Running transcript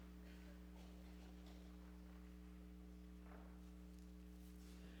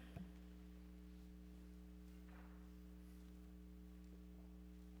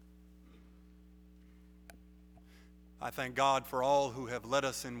I thank God for all who have led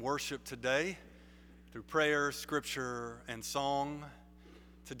us in worship today through prayer, scripture, and song.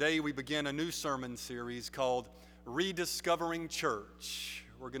 Today we begin a new sermon series called Rediscovering Church.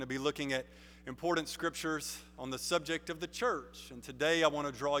 We're going to be looking at important scriptures on the subject of the church. And today I want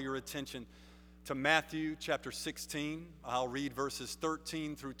to draw your attention to Matthew chapter 16. I'll read verses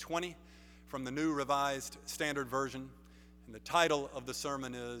 13 through 20 from the New Revised Standard Version. And the title of the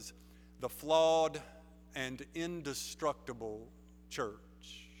sermon is The Flawed and Indestructible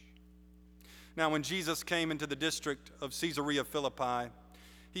Church. Now, when Jesus came into the district of Caesarea Philippi,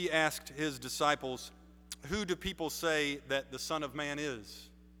 he asked his disciples, "Who do people say that the Son of Man is?"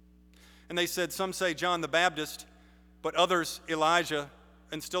 And they said, "Some say John the Baptist, but others Elijah,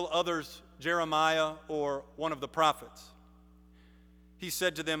 and still others Jeremiah or one of the prophets." He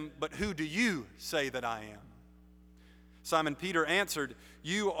said to them, "But who do you say that I am?" Simon Peter answered,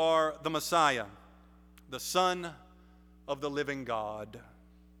 "You are the Messiah, the Son of the living God."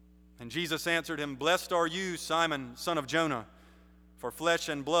 And Jesus answered him, "Blessed are you, Simon, son of Jonah, for flesh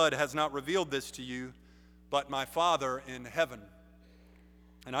and blood has not revealed this to you, but my Father in heaven.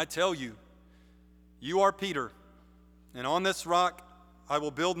 And I tell you, you are Peter, and on this rock I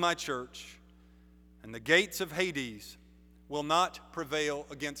will build my church, and the gates of Hades will not prevail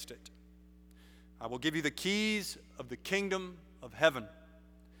against it. I will give you the keys of the kingdom of heaven,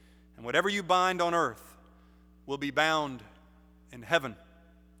 and whatever you bind on earth will be bound in heaven,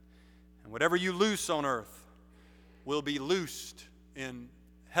 and whatever you loose on earth will be loosed in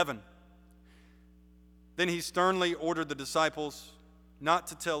heaven." Then he sternly ordered the disciples not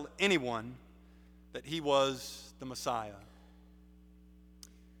to tell anyone that he was the Messiah.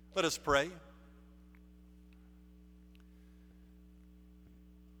 Let us pray.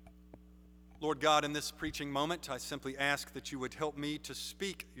 Lord God, in this preaching moment, I simply ask that you would help me to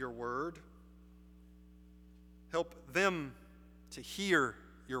speak your word. Help them to hear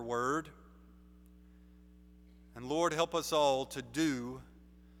your word. And Lord, help us all to do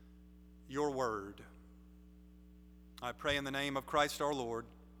your word. I pray in the name of Christ our Lord.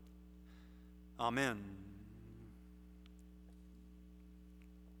 Amen.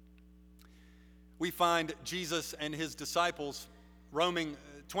 We find Jesus and his disciples roaming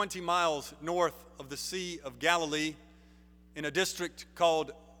 20 miles north of the Sea of Galilee in a district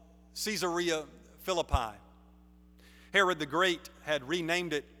called Caesarea Philippi. Herod the Great had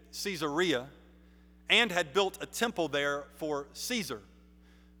renamed it Caesarea and had built a temple there for Caesar,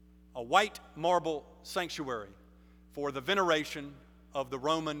 a white marble sanctuary for the veneration of the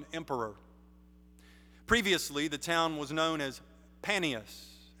Roman emperor. Previously, the town was known as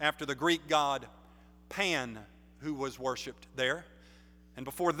Panias, after the Greek god Pan, who was worshipped there. And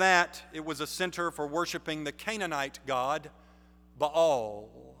before that, it was a center for worshiping the Canaanite god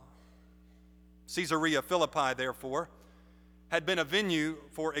Baal. Caesarea Philippi, therefore, had been a venue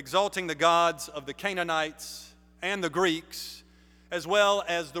for exalting the gods of the Canaanites and the Greeks, as well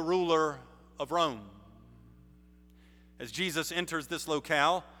as the ruler of Rome. As Jesus enters this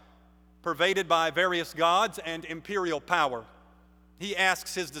locale, pervaded by various gods and imperial power, he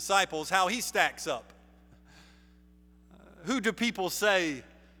asks his disciples how he stacks up. "Who do people say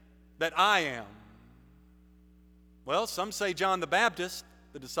that I am?" Well, some say John the Baptist,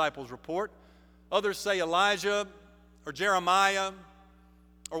 the disciples report. Others say Elijah or Jeremiah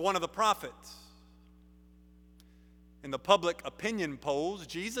or one of the prophets. In the public opinion polls,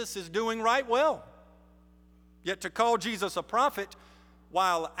 Jesus is doing right well. Yet to call Jesus a prophet,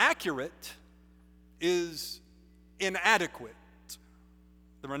 while accurate, is inadequate.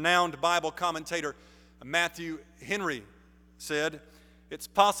 The renowned Bible commentator Matthew Henry said, "It's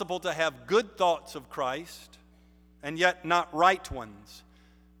possible to have good thoughts of Christ and yet not right ones,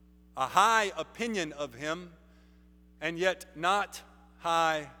 a high opinion of him and yet not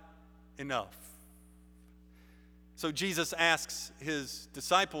high enough." So Jesus asks his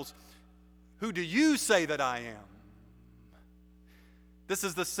disciples, "Who do you say that I am?" This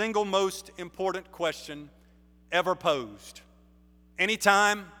is the single most important question ever posed.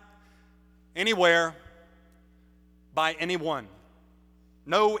 Anytime, anywhere, by anyone.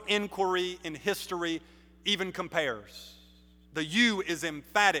 No inquiry in history even compares. The "you" is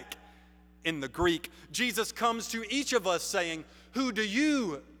emphatic in the Greek. Jesus comes to each of us saying, "Who do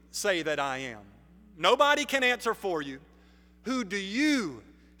you say that I am?" Nobody can answer for you. Who do you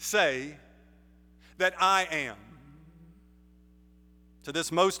say that I am? To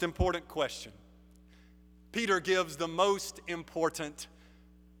this most important question, Peter gives the most important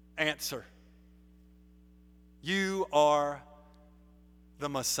answer. You are the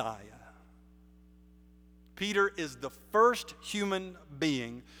Messiah. Peter is the first human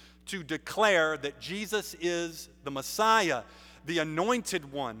being to declare that Jesus is the Messiah, the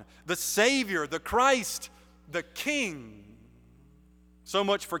Anointed One, the Savior, the Christ, the King. So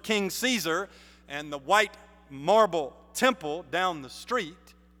much for King Caesar and the white marble temple down the street.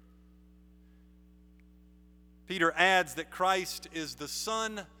 Peter adds that Christ is the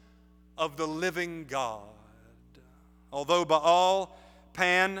Son of the living God. Although Baal,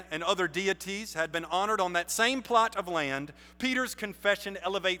 Pan, and other deities had been honored on that same plot of land, Peter's confession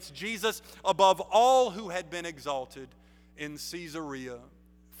elevates Jesus above all who had been exalted in Caesarea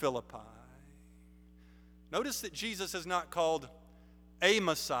Philippi. Notice that Jesus is not called a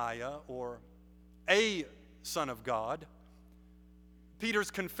Messiah or a Son of God.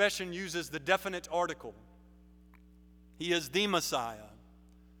 Peter's confession uses the definite article. He is the Messiah,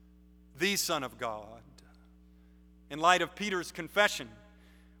 the Son of God. In light of Peter's confession,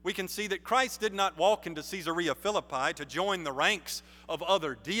 we can see that Christ did not walk into Caesarea Philippi to join the ranks of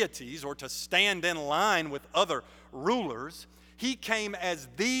other deities or to stand in line with other rulers. He came as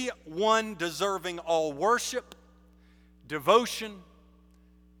the one deserving all worship, devotion,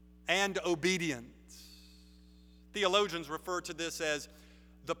 and obedience. Theologians refer to this as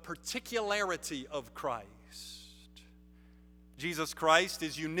the particularity of Christ. Jesus Christ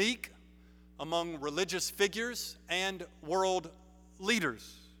is unique among religious figures and world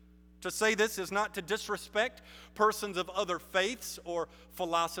leaders. To say this is not to disrespect persons of other faiths or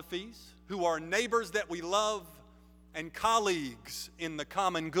philosophies who are neighbors that we love and colleagues in the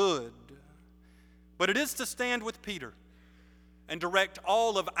common good. But it is to stand with Peter and direct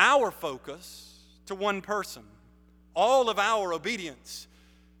all of our focus to one person, all of our obedience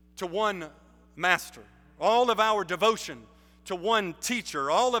to one master, all of our devotion to one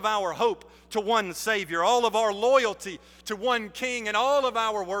teacher, all of our hope to one Savior, all of our loyalty to one King, and all of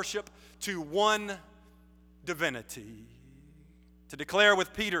our worship to one divinity. To declare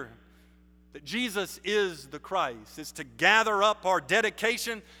with Peter that Jesus is the Christ is to gather up our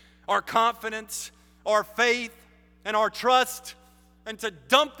dedication, our confidence, our faith, and our trust, and to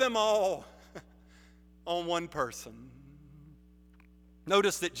dump them all on one person.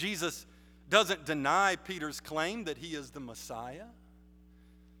 Notice that Jesus doesn't deny Peter's claim that he is the Messiah,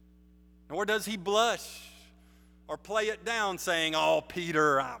 nor does he blush or play it down saying, "Oh,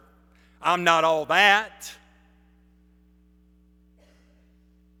 Peter, I'm not all that."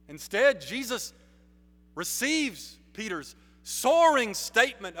 Instead, Jesus receives Peter's soaring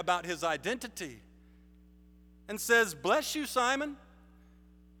statement about his identity and says, "Bless you, Simon.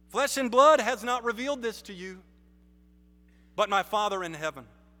 Flesh and blood has not revealed this to you, but my Father in heaven."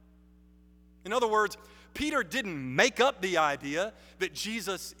 In other words, Peter didn't make up the idea that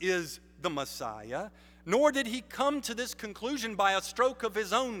Jesus is the Messiah, nor did he come to this conclusion by a stroke of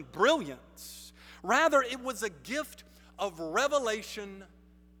his own brilliance. Rather, it was a gift of revelation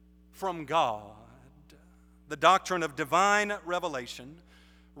from God. The doctrine of divine revelation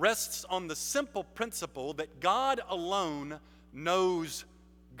rests on the simple principle that God alone knows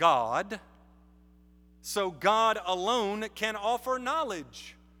God, so God alone can offer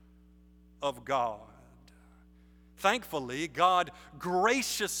knowledge of God. Thankfully, God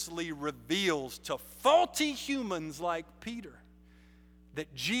graciously reveals to faulty humans like Peter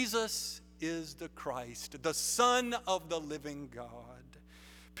that Jesus is the Christ, the Son of the living God.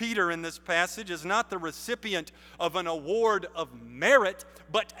 Peter in this passage is not the recipient of an award of merit,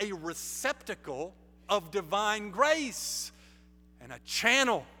 but a receptacle of divine grace and a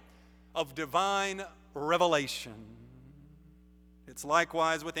channel of divine revelation. It's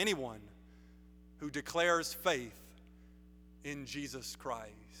likewise with anyone who declares faith in Jesus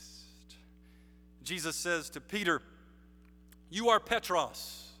Christ. Jesus says to Peter, "You are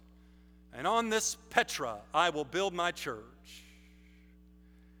Petros, and on this Petra I will build my church."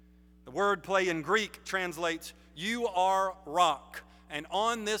 The word play in Greek translates, "You are rock, and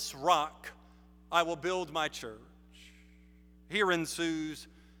on this rock I will build my church." Here ensues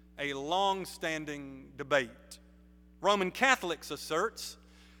a long-standing debate. Roman Catholics asserts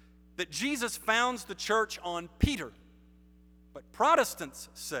that Jesus founds the church on Peter, but Protestants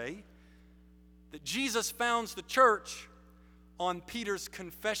say that Jesus founds the church on Peter's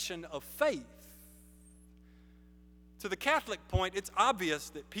confession of faith. To the Catholic point, it's obvious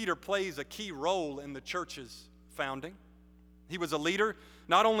that Peter plays a key role in the church's founding. He was a leader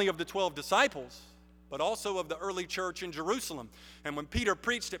not only of the 12 disciples, but also of the early church in Jerusalem. And when Peter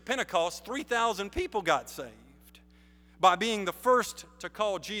preached at Pentecost, 3,000 people got saved by being the first to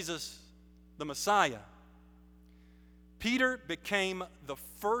call Jesus the Messiah. Peter became the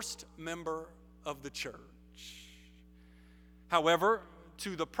first member of the church. However,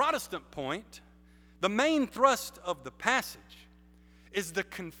 to the Protestant point, the main thrust of the passage is the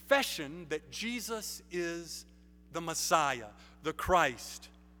confession that Jesus is the Messiah, the Christ,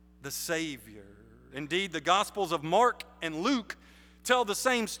 the Savior. Indeed, the Gospels of Mark and Luke tell the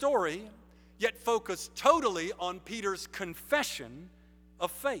same story, yet focus totally on Peter's confession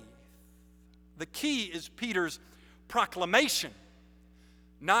of faith. The key is Peter's proclamation,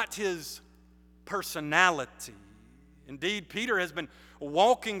 not his personality. Indeed, Peter has been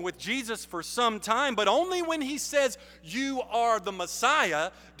walking with Jesus for some time, but only when he says, "You are the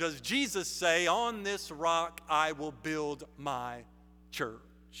Messiah," does Jesus say, "On this rock I will build my church."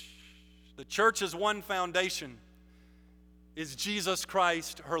 The church's one foundation is Jesus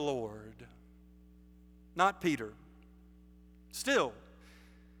Christ, her Lord, not Peter. Still,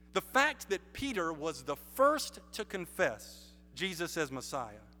 the fact that Peter was the first to confess Jesus as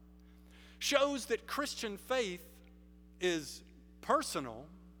Messiah shows that Christian faith is personal,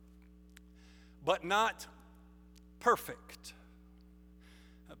 but not perfect.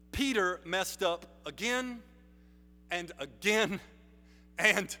 Peter messed up again and again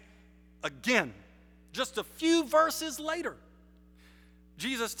and again. Just a few verses later,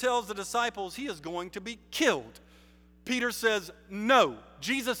 Jesus tells the disciples he is going to be killed. Peter says, "No."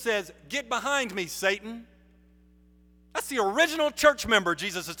 Jesus says, "Get behind me, Satan." That's the original church member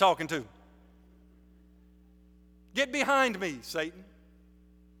Jesus is talking to. "Get behind me, Satan."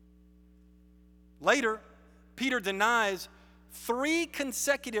 Later, Peter denies 3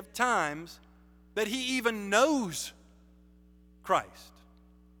 consecutive times that he even knows Christ.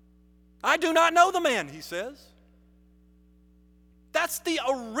 "I do not know the man," he says. That's the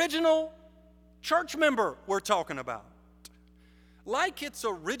original church member we're talking about. Like its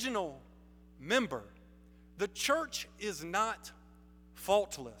original member, the church is not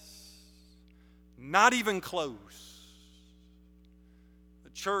faultless, not even close.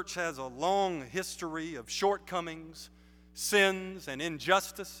 The church has a long history of shortcomings, sins, and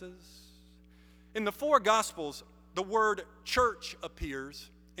injustices. In the 4 Gospels, the word church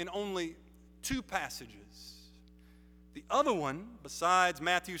appears in only 2 passages. The other one, besides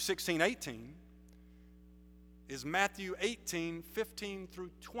Matthew 16:18, is Matthew 18:15 through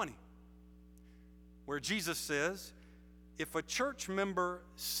 20, where Jesus says, "If a church member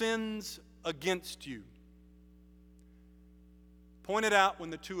sins against you, point it out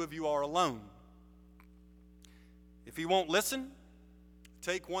when the 2 of you are alone. If he won't listen,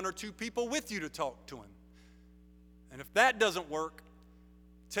 take 1 or 2 people with you to talk to him. And if that doesn't work,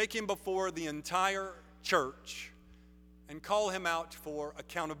 take him before the entire church and call him out for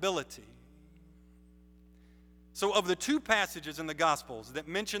accountability." So of the 2 passages in the Gospels that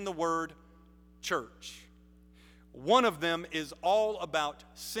mention the word church, one of them is all about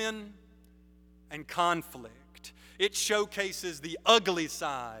sin and conflict. It showcases the ugly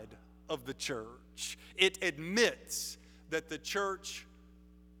side of the church. It admits that the church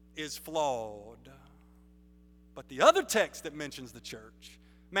is flawed. But the other text that mentions the church,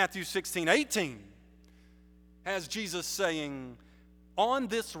 Matthew 16:18, has Jesus saying, "On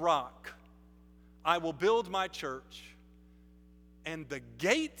this rock I will build my church, and the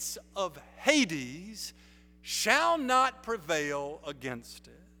gates of Hades shall not prevail against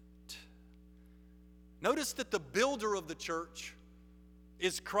it." Notice that the builder of the church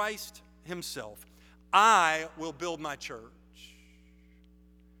is Christ himself. "I will build my church."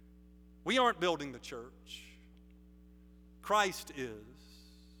 We aren't building the church. Christ is.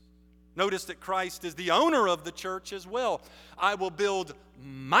 Notice that Christ is the owner of the church as well. "I will build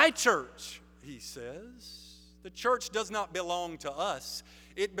my church," he says. The church does not belong to us.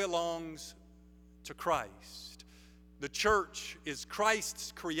 It belongs to Christ. The church is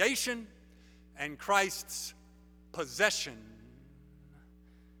Christ's creation and Christ's possession.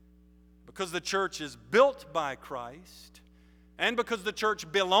 Because the church is built by Christ, and because the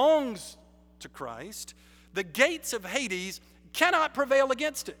church belongs to Christ, the gates of Hades cannot prevail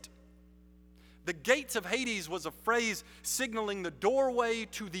against it. The gates of Hades was a phrase signaling the doorway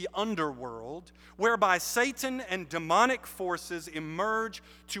to the underworld, whereby Satan and demonic forces emerge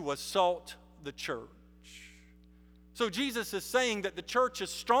to assault the church. So Jesus is saying that the church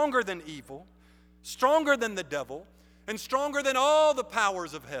is stronger than evil, stronger than the devil, and stronger than all the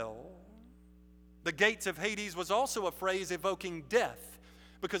powers of hell. The gates of Hades was also a phrase evoking death,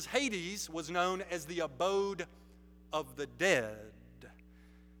 because Hades was known as the abode of the dead.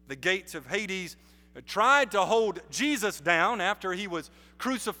 The gates of Hades tried to hold Jesus down after he was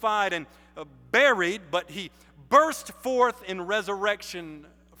crucified and buried, but he burst forth in resurrection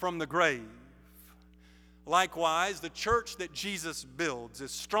from the grave. Likewise, the church that Jesus builds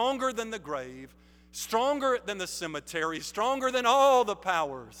is stronger than the grave, stronger than the cemetery, stronger than all the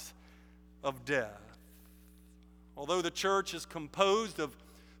powers of death. Although the church is composed of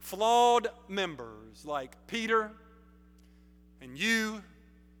flawed members like Peter and you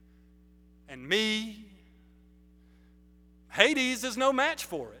and me, Hades is no match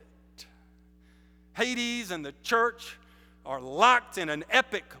for it. Hades and the church are locked in an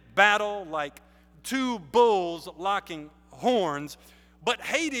epic battle like two bulls locking horns, but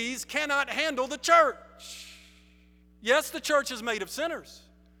Hades cannot handle the church. Yes, the church is made of sinners,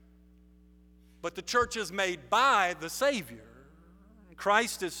 but the church is made by the Savior.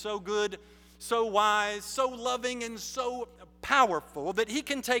 Christ is so good, so wise, so loving, and so powerful that he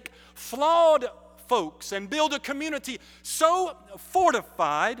can take flawed folks and build a community so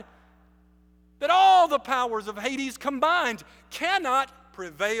fortified that all the powers of Hades combined cannot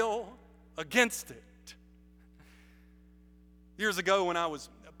prevail against it. Years ago, when I was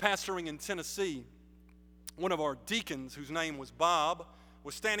pastoring in Tennessee, one of our deacons, whose name was Bob,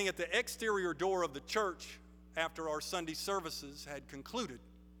 was standing at the exterior door of the church after our Sunday services had concluded.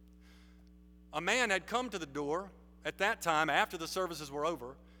 A man had come to the door at that time, after the services were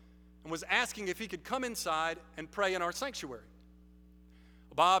over, and was asking if he could come inside and pray in our sanctuary.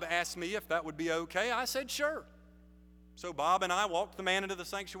 Bob asked me if that would be okay. I said, sure. So Bob and I walked the man into the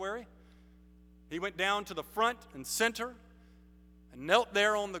sanctuary. He went down to the front and center and knelt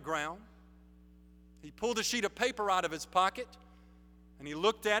there on the ground. He pulled a sheet of paper out of his pocket and he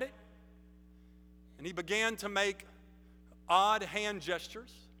looked at it and he began to make odd hand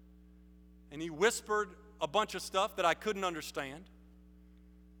gestures and he whispered a bunch of stuff that I couldn't understand.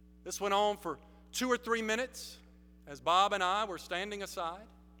 This went on for 2 or 3 minutes as Bob and I were standing aside.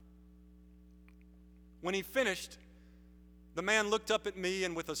 When he finished, the man looked up at me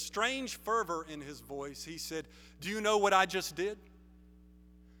and with a strange fervor in his voice, he said, "Do you know what I just did?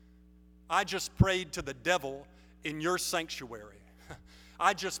 I just prayed to the devil in your sanctuary.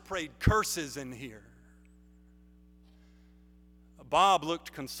 I just prayed curses in here." Bob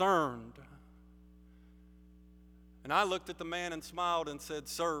looked concerned. And I looked at the man and smiled and said,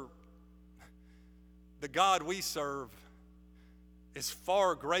 "Sir, the God we serve is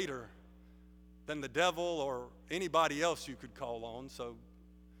far greater than the devil or anybody else you could call on, so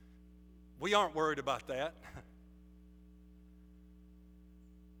we aren't worried about that."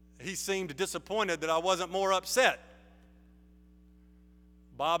 He seemed disappointed that I wasn't more upset.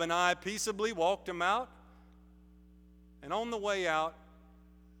 Bob and I peaceably walked him out, and on the way out,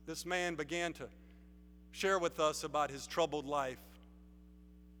 this man began to share with us about his troubled life,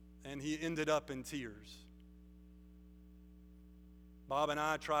 and he ended up in tears. Bob and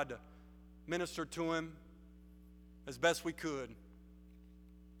I tried to minister to him as best we could.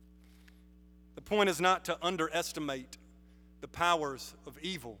 The point is not to underestimate the powers of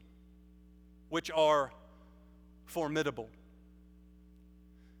evil, which are formidable.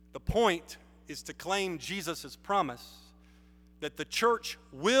 The point is to claim Jesus' promise that the church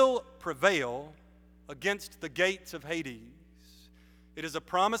will prevail against the gates of Hades. It is a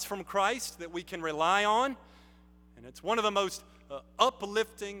promise from Christ that we can rely on, and it's one of the most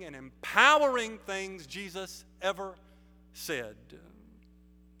uplifting and empowering things Jesus ever said.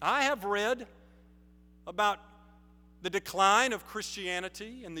 I have read about the decline of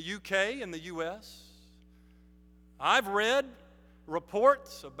Christianity in the UK and the US. I've read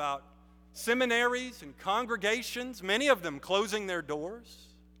reports about seminaries and congregations, many of them closing their doors.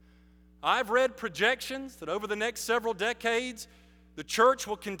 I've read projections that over the next several decades, the church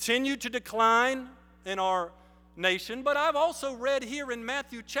will continue to decline in our nation. But I've also read here in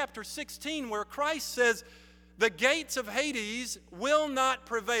Matthew chapter 16 where Christ says, the gates of Hades will not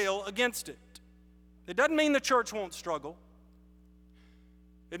prevail against it. It doesn't mean the church won't struggle.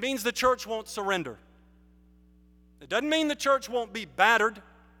 It means the church won't surrender. It doesn't mean the church won't be battered.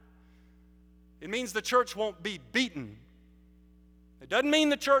 It means the church won't be beaten. It doesn't mean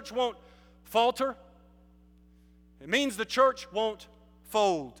the church won't falter. It means the church won't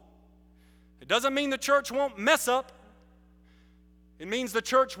fold. It doesn't mean the church won't mess up. It means the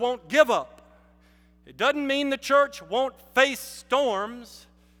church won't give up. It doesn't mean the church won't face storms.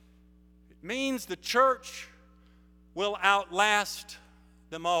 It means the church will outlast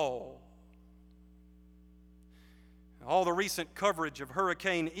them all. All the recent coverage of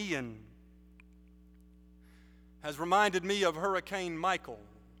Hurricane Ian has reminded me of Hurricane Michael.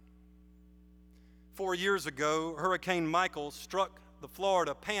 4 years ago, Hurricane Michael struck the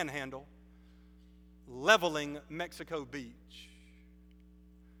Florida Panhandle, leveling Mexico Beach.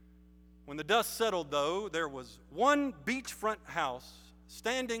 When the dust settled, though, there was one beachfront house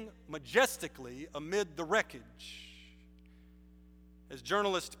standing majestically amid the wreckage. As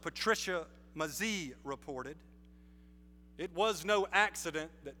journalist Patricia Mazzei reported, it was no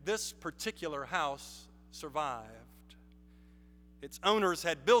accident that this particular house survived. Its owners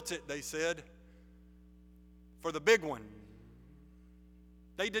had built it, they said, for the big one.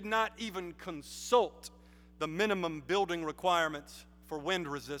 They did not even consult the minimum building requirements for wind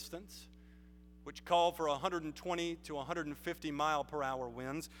resistance, which called for 120 to 150 mile per hour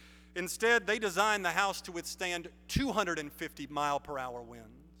winds. Instead, they designed the house to withstand 250 mile per hour winds.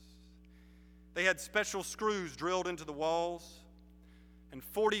 They had special screws drilled into the walls and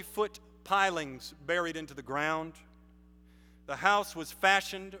 40-foot pilings buried into the ground. The house was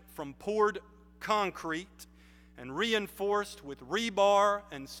fashioned from poured concrete and reinforced with rebar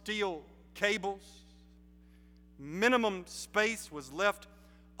and steel cables. Minimum space was left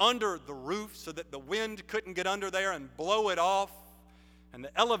under the roof so that the wind couldn't get under there and blow it off. And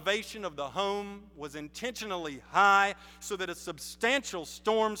the elevation of the home was intentionally high so that a substantial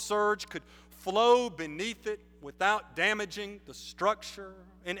storm surge could flow beneath it without damaging the structure.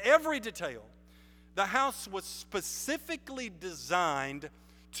 In every detail, the house was specifically designed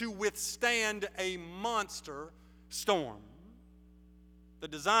to withstand a monster storm. The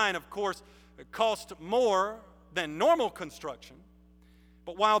design, of course, cost more than normal construction,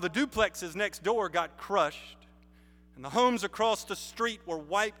 but while the duplexes next door got crushed and the homes across the street were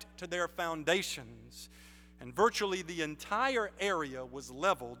wiped to their foundations and virtually the entire area was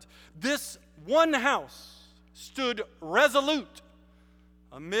leveled, this one house stood resolute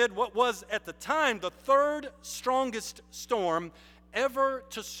amid what was at the time the third strongest storm ever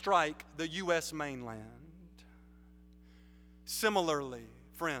to strike the U.S. mainland. Similarly,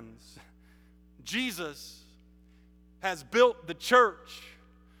 friends, Jesus has built the church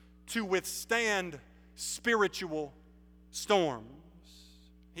to withstand spiritual storms.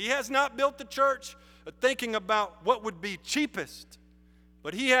 He has not built the church thinking about what would be cheapest,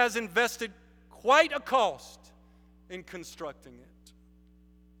 but he has invested quite a cost in constructing it.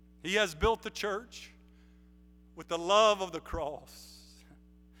 He has built the church with the love of the cross.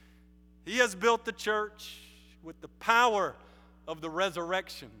 He has built the church with the power of the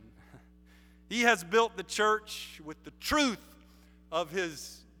resurrection. He has built the church with the truth of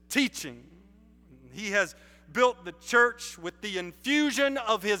his teaching. He has built the church with the infusion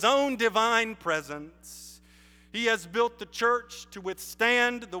of his own divine presence. He has built the church to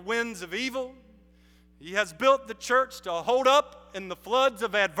withstand the winds of evil. He has built the church to hold up in the floods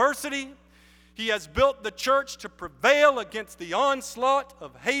of adversity. He has built the church to prevail against the onslaught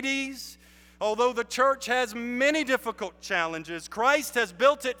of Hades. Although the church has many difficult challenges, Christ has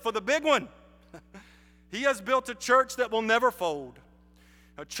built it for the big one. He has built a church that will never fold,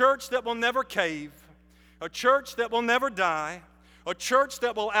 a church that will never cave, a church that will never die, a church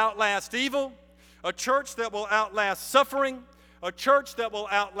that will outlast evil, a church that will outlast suffering, a church that will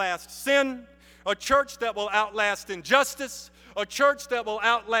outlast sin, a church that will outlast injustice, a church that will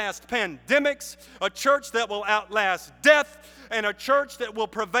outlast pandemics, a church that will outlast death, and a church that will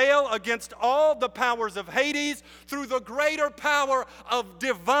prevail against all the powers of Hades through the greater power of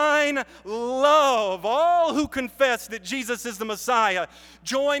divine love. All who confess that Jesus is the Messiah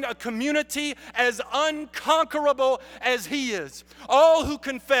join a community as unconquerable as he is. All who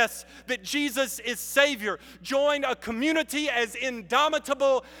confess that Jesus is Savior join a community as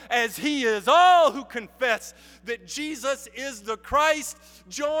indomitable as he is. All who confess that Jesus is the Christ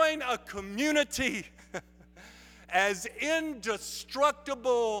join a community as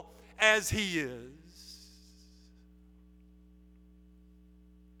indestructible as he is.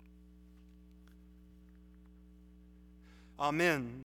 Amen.